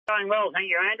Going well, thank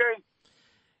you, Andrew.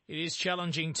 It is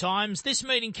challenging times. This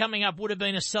meeting coming up would have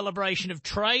been a celebration of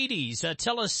tradies.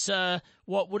 Tell us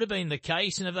what would have been the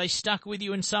case, and have they stuck with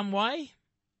you in some way?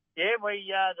 Yeah,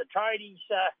 the tradies,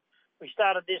 we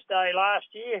started this day last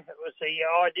year. It was the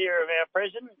idea of our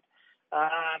president.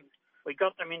 We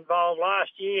got them involved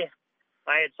last year.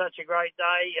 They had such a great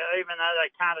day, even though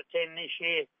they can't attend this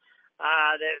year.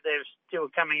 They're still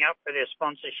coming up for their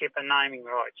sponsorship and naming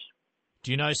rights. Do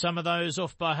you know some of those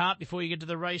off by heart before you get to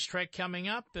the racetrack coming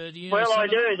up? I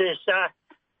do.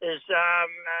 There's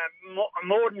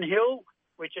Morden Hill,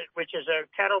 which is a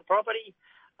cattle property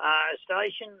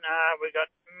station. We've got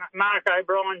Mark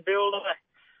O'Brien Builder,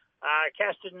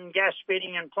 Casterton Gas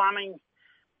Fitting and Plumbing,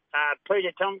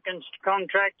 Peter Tompkins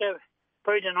Contractor,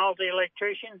 Peter Nolte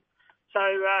Electrician. So,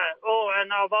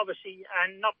 and I've obviously,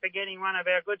 and not forgetting one of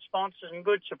our good sponsors and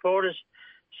good supporters,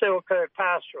 Selkirk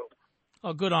Pastoral.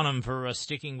 Oh, good on them for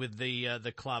sticking with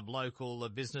the club, local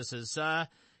businesses. Of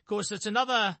course, it's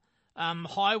another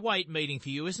high weight meeting for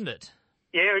you, isn't it?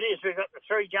 Yeah, it is. We've got the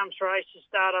 3 jumps races,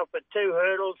 start off with 2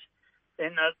 hurdles,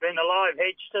 then the live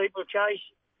hedge steeplechase,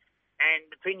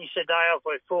 and finish the day off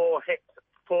with 4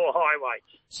 high weights.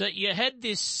 So you had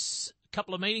this a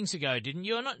couple of meetings ago, didn't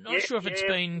you? I'm not sure if it's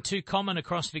been too common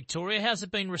across Victoria. How's it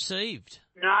been received?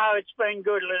 No, it's been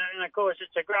good, and of course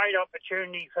it's a great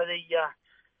opportunity for the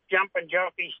jumping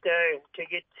jockeys to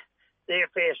get their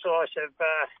fair slice of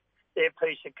their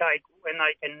piece of cake when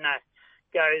they can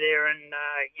go there and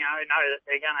know that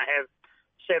they're going to have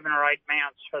 7 or 8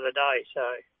 mounts for the day.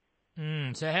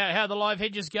 So how are the live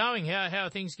hedges going? How are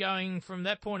things going from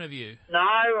that point of view?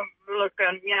 No, look,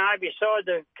 beside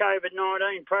the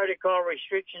COVID-19 protocol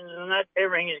restrictions and that,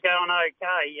 everything is going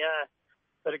okay.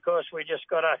 But of course, we just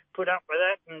got to put up with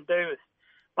that and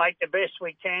make the best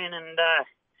we can. And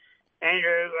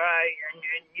Andrew, and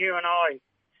you and I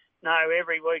know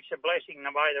every week's a blessing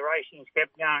the way the racing's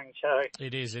kept going. So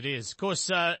it is. Of course,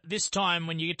 this time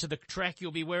when you get to the track,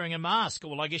 you'll be wearing a mask.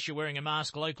 Well, I guess you're wearing a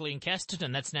mask locally in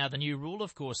Casterton. That's now the new rule,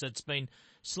 of course. It's been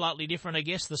slightly different, I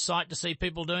guess, the sight to see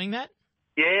people doing that.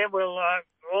 Yeah, well,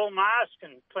 all masks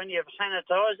and plenty of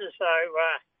sanitizer. So,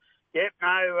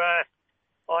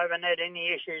 I haven't had any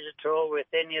issues at all with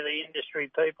any of the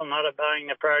industry people not obeying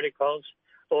the protocols.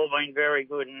 All been very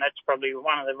good, and that's probably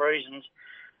one of the reasons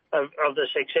of the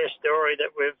success story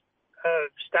that we've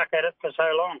stuck at it for so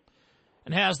long.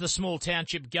 And how's the small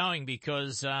township going?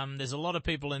 Because there's a lot of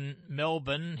people in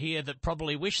Melbourne here that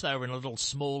probably wish they were in a little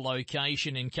small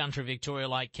location in country Victoria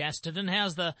like Casterton.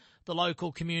 How's the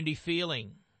local community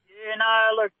feeling?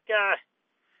 Look,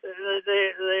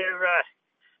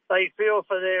 they feel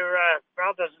for their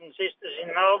brothers and sisters in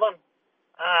Melbourne.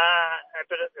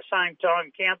 But at the same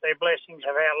time, count their blessings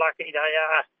of how lucky they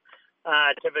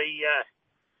are to be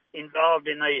involved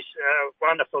in these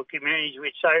wonderful communities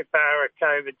which so far are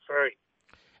COVID-free.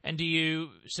 And do you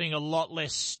seeing a lot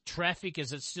less traffic?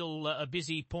 Is it still a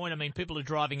busy point? I mean, people are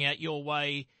driving out your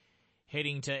way,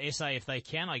 heading to SA if they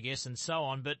can, I guess, and so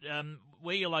on. But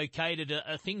where you're located,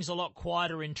 are things a lot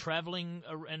quieter in travelling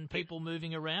and people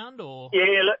moving around? Or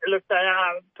yeah, look, they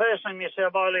are. Personally,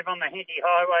 myself, I live on the Henty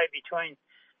Highway between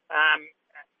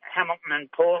Hamilton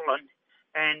and Portland,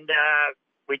 and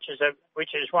which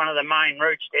is one of the main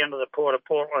routes down to the Port of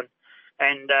Portland,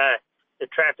 and the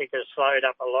traffic has slowed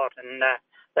up a lot, and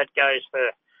that goes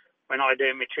for when I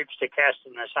do my trips to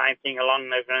Casterton, the same thing along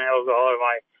the Glenelga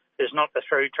Highway. There's not the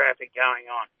through traffic going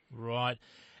on. Right.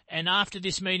 And after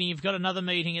this meeting, you've got another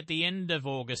meeting at the end of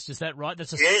August, is that right?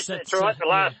 That's right, the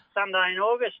last Sunday in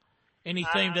August. Any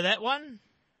theme to that one?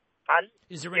 Pardon?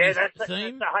 Is there any theme? That's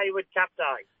the Hayward Cup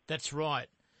Day. That's right.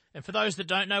 And for those that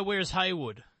don't know, where is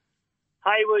Hayward?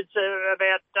 Hayward's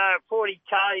about 40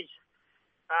 k's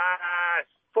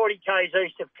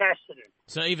east of Casterton.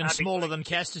 So even smaller than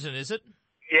Casterton, is it?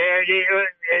 Yeah,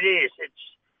 it is. It's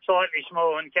slightly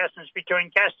smaller than Casterton. It's between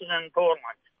Casterton and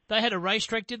Portland. They had a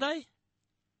racetrack, did they?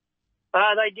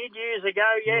 They did years ago,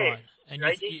 yes. Right. And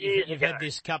you've had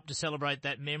this cup to celebrate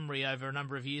that memory over a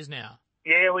number of years now.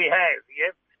 Yeah, we have,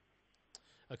 yep.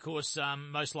 Of course,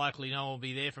 most likely no one will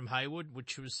be there from Hayward,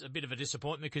 which was a bit of a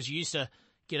disappointment because you used to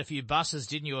get a few buses,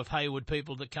 didn't you, of Hayward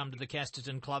people that come to the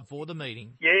Casterton Club for the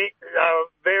meeting? Yeah, they were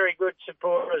very good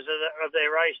supporters of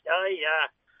their race day,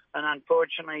 and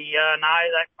unfortunately, no,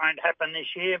 that won't happen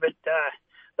this year, but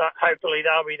hopefully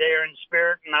they'll be there in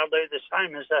spirit and they'll do the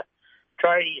same as the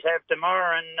tradies have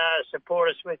tomorrow and support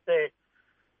us with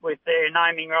their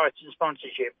naming rights and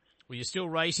sponsorship. Well, you're still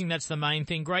racing. That's the main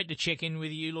thing. Great to check in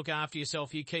with you. Look after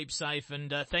yourself. You keep safe.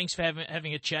 And thanks for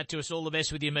having a chat to us. All the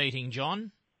best with your meeting,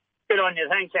 John. Good on you.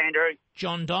 Thanks, Andrew.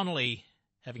 John Donnelly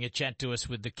having a chat to us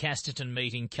with the Casterton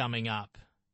meeting coming up.